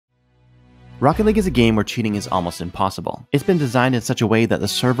Rocket League is a game where cheating is almost impossible. It's been designed in such a way that the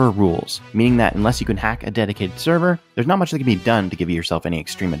server rules, meaning that unless you can hack a dedicated server, there's not much that can be done to give yourself any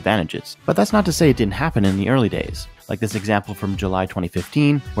extreme advantages. But that's not to say it didn't happen in the early days, like this example from July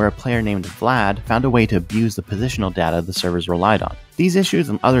 2015, where a player named Vlad found a way to abuse the positional data the servers relied on. These issues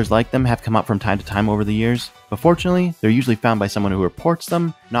and others like them have come up from time to time over the years, but fortunately, they're usually found by someone who reports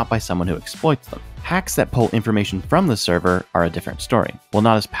them, not by someone who exploits them. Hacks that pull information from the server are a different story. While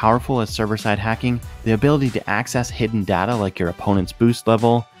not as powerful as server-side hacking, the ability to access hidden data like your opponent's boost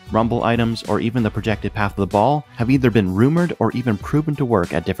level, rumble items, or even the projected path of the ball have either been rumored or even proven to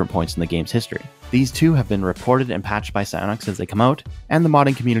work at different points in the game's history. These too have been reported and patched by Psyonix as they come out, and the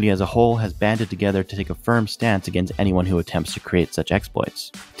modding community as a whole has banded together to take a firm stance against anyone who attempts to create such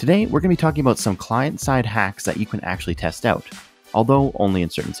exploits. Today, we're going to be talking about some client-side hacks that you can actually test out, although only in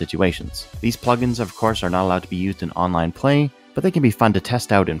certain situations. These plugins, of course, are not allowed to be used in online play, but they can be fun to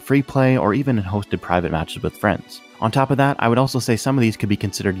test out in free play or even in hosted private matches with friends. On top of that, I would also say some of these could be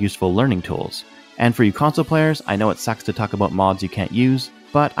considered useful learning tools. And for you console players, I know it sucks to talk about mods you can't use,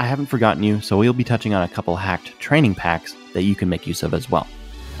 but I haven't forgotten you, so we'll be touching on a couple hacked training packs that you can make use of as well.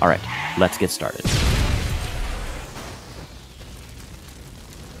 Alright, let's get started.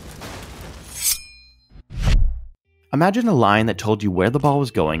 Imagine a line that told you where the ball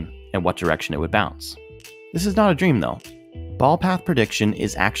was going and what direction it would bounce. This is not a dream though. Ball path prediction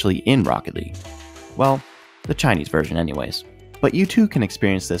is actually in Rocket League. Well, the Chinese version anyways. But you too can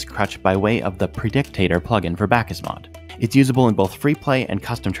experience this crutch by way of the Predictator plugin for BakkesMod. It's usable in both free play and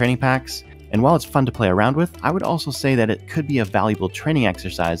custom training packs, and while it's fun to play around with, I would also say that it could be a valuable training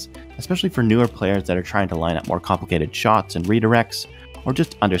exercise, especially for newer players that are trying to line up more complicated shots and redirects, or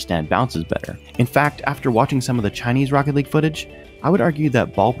just understand bounces better. In fact, after watching some of the Chinese Rocket League footage, I would argue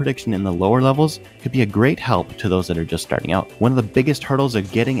that ball prediction in the lower levels could be a great help to those that are just starting out. One of the biggest hurdles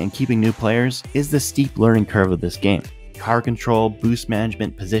of getting and keeping new players is the steep learning curve of this game. Car control, boost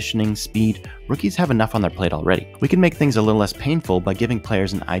management, positioning, speed, rookies have enough on their plate already. We can make things a little less painful by giving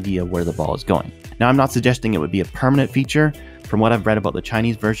players an idea where the ball is going. Now, I'm not suggesting it would be a permanent feature. From what I've read about the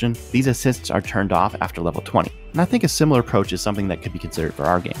Chinese version, these assists are turned off after level 20, and I think a similar approach is something that could be considered for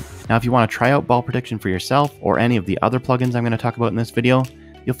our game. Now, if you want to try out ball prediction for yourself or any of the other plugins I'm going to talk about in this video,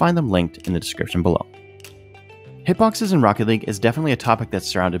 you'll find them linked in the description below. Hitboxes in Rocket League is definitely a topic that's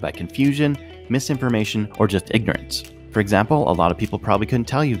surrounded by confusion, misinformation, or just ignorance. For example, a lot of people probably couldn't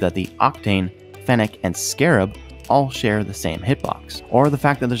tell you that the Octane, Fennec, and Scarab all share the same hitbox, or the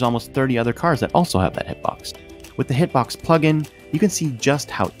fact that there's almost 30 other cars that also have that hitbox. With the hitbox plugin, you can see just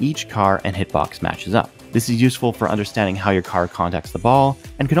how each car and hitbox matches up. This is useful for understanding how your car contacts the ball,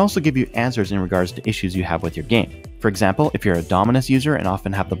 and can also give you answers in regards to issues you have with your game. For example, if you're a Dominus user and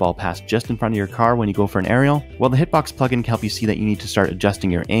often have the ball pass just in front of your car when you go for an aerial, well, the hitbox plugin can help you see that you need to start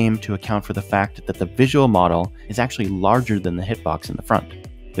adjusting your aim to account for the fact that the visual model is actually larger than the hitbox in the front.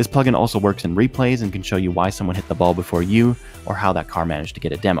 This plugin also works in replays and can show you why someone hit the ball before you, or how that car managed to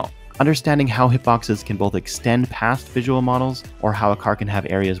get a demo. Understanding how hitboxes can both extend past visual models, or how a car can have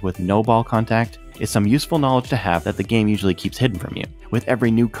areas with no ball contact, is some useful knowledge to have that the game usually keeps hidden from you. With every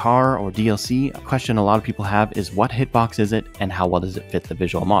new car or DLC, a question a lot of people have is what hitbox is it and how well does it fit the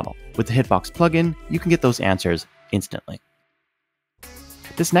visual model? With the hitbox plugin, you can get those answers instantly.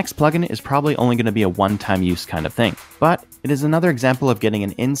 This next plugin is probably only going to be a one-time use kind of thing, but it is another example of getting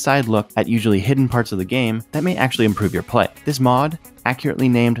an inside look at usually hidden parts of the game that may actually improve your play. This mod, accurately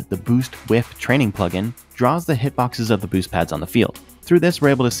named the Boost Whiff Training plugin, draws the hitboxes of the boost pads on the field. Through this, we're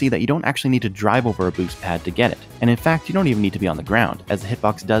able to see that you don't actually need to drive over a boost pad to get it, and in fact, you don't even need to be on the ground, as the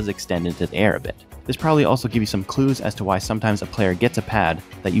hitbox does extend into the air a bit. This probably also gives you some clues as to why sometimes a player gets a pad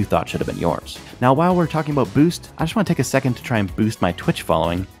that you thought should have been yours. Now, while we're talking about boost, I just want to take a second to try and boost my Twitch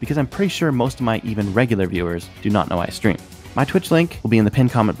following, because I'm pretty sure most of my even regular viewers do not know I stream. My Twitch link will be in the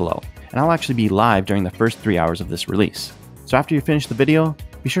pinned comment below, and I'll actually be live during the first 3 hours of this release. So after you finish the video,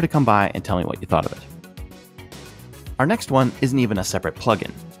 be sure to come by and tell me what you thought of it. Our next one isn't even a separate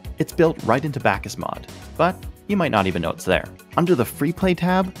plugin. It's built right into BakkesMod, but you might not even know it's there. Under the Free Play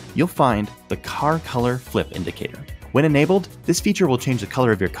tab, you'll find the Car Color Flip Indicator. When enabled, this feature will change the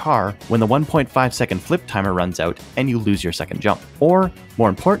color of your car when the 1.5 second flip timer runs out and you lose your second jump, or, more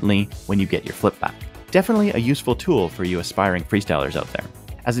importantly, when you get your flip back. Definitely a useful tool for you aspiring freestylers out there.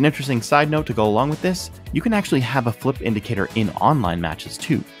 As an interesting side note to go along with this, you can actually have a flip indicator in online matches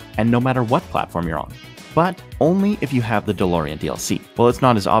too, and no matter what platform you're on. But only if you have the DeLorean DLC. While it's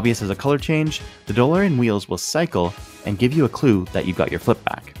not as obvious as a color change, the DeLorean wheels will cycle and give you a clue that you've got your flip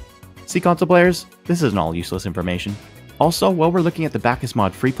back. See, console players, this isn't all useless information. Also, while we're looking at the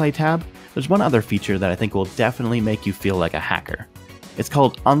BakkesMod Free Play tab, there's one other feature that I think will definitely make you feel like a hacker. It's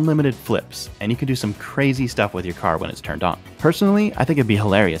called Unlimited Flips, and you can do some crazy stuff with your car when it's turned on. Personally, I think it'd be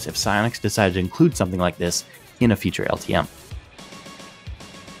hilarious if Psyonix decided to include something like this in a future LTM.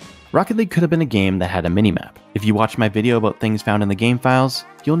 Rocket League could have been a game that had a minimap. If you watch my video about things found in the game files,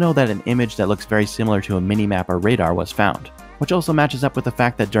 you'll know that an image that looks very similar to a minimap or radar was found, which also matches up with the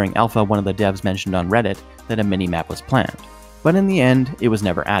fact that during alpha one of the devs mentioned on Reddit that a minimap was planned. But in the end, it was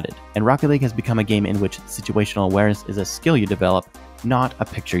never added, and Rocket League has become a game in which situational awareness is a skill you develop, not a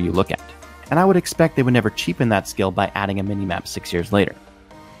picture you look at. And I would expect they would never cheapen that skill by adding a minimap 6 years later.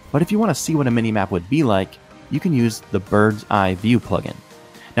 But if you want to see what a minimap would be like, you can use the Bird's Eye View plugin.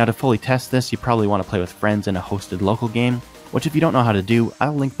 Now to fully test this, you probably want to play with friends in a hosted local game, which if you don't know how to do,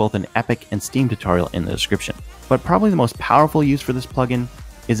 I'll link both an Epic and Steam tutorial in the description. But probably the most powerful use for this plugin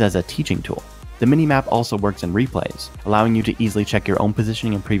is as a teaching tool. The minimap also works in replays, allowing you to easily check your own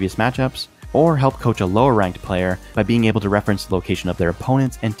positioning in previous matchups, or help coach a lower ranked player by being able to reference the location of their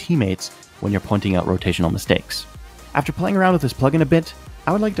opponents and teammates when you're pointing out rotational mistakes. After playing around with this plugin a bit,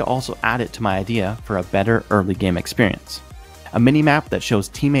 I would like to also add it to my idea for a better early game experience. A minimap that shows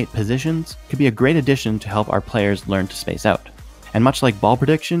teammate positions could be a great addition to help our players learn to space out. And much like ball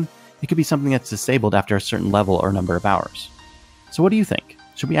prediction, it could be something that's disabled after a certain level or number of hours. So what do you think?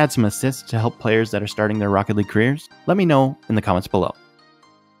 Should we add some assists to help players that are starting their Rocket League careers? Let me know in the comments below.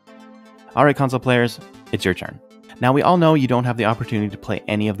 Alright console players, it's your turn. Now we all know you don't have the opportunity to play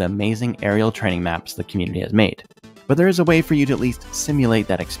any of the amazing aerial training maps the community has made. But there is a way for you to at least simulate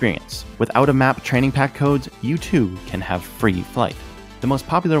that experience. With out-of-map training pack codes, you too can have free flight. The most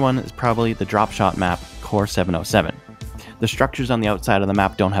popular one is probably the drop shot map Core 707. The structures on the outside of the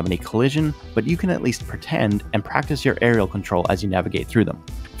map don't have any collision, but you can at least pretend and practice your aerial control as you navigate through them.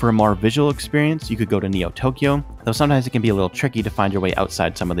 For a more visual experience, you could go to Neo Tokyo, though sometimes it can be a little tricky to find your way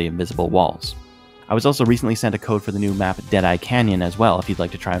outside some of the invisible walls. I was also recently sent a code for the new map Deadeye Canyon as well if you'd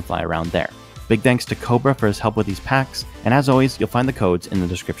like to try and fly around there. Big thanks to Cobra for his help with these packs, and as always, you'll find the codes in the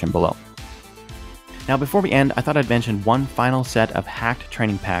description below. Now before we end, I thought I'd mention one final set of hacked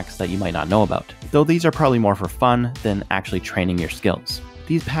training packs that you might not know about, though these are probably more for fun than actually training your skills.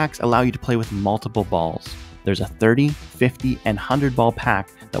 These packs allow you to play with multiple balls. There's a 30, 50, and 100 ball pack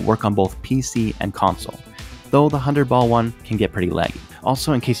that work on both PC and console, though the 100 ball one can get pretty laggy.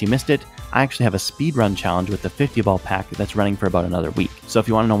 Also, in case you missed it, I actually have a speedrun challenge with the 50 ball pack that's running for about another week. So if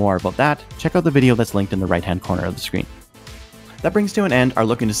you want to know more about that, check out the video that's linked in the right hand corner of the screen. That brings to an end our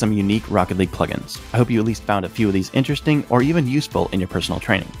look into some unique Rocket League plugins. I hope you at least found a few of these interesting or even useful in your personal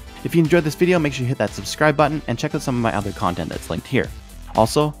training. If you enjoyed this video, make sure you hit that subscribe button and check out some of my other content that's linked here.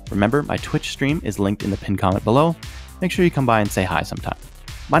 Also, remember my Twitch stream is linked in the pinned comment below. Make sure you come by and say hi sometime.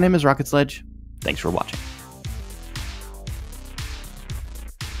 My name is Rocket Sledge. Thanks for watching.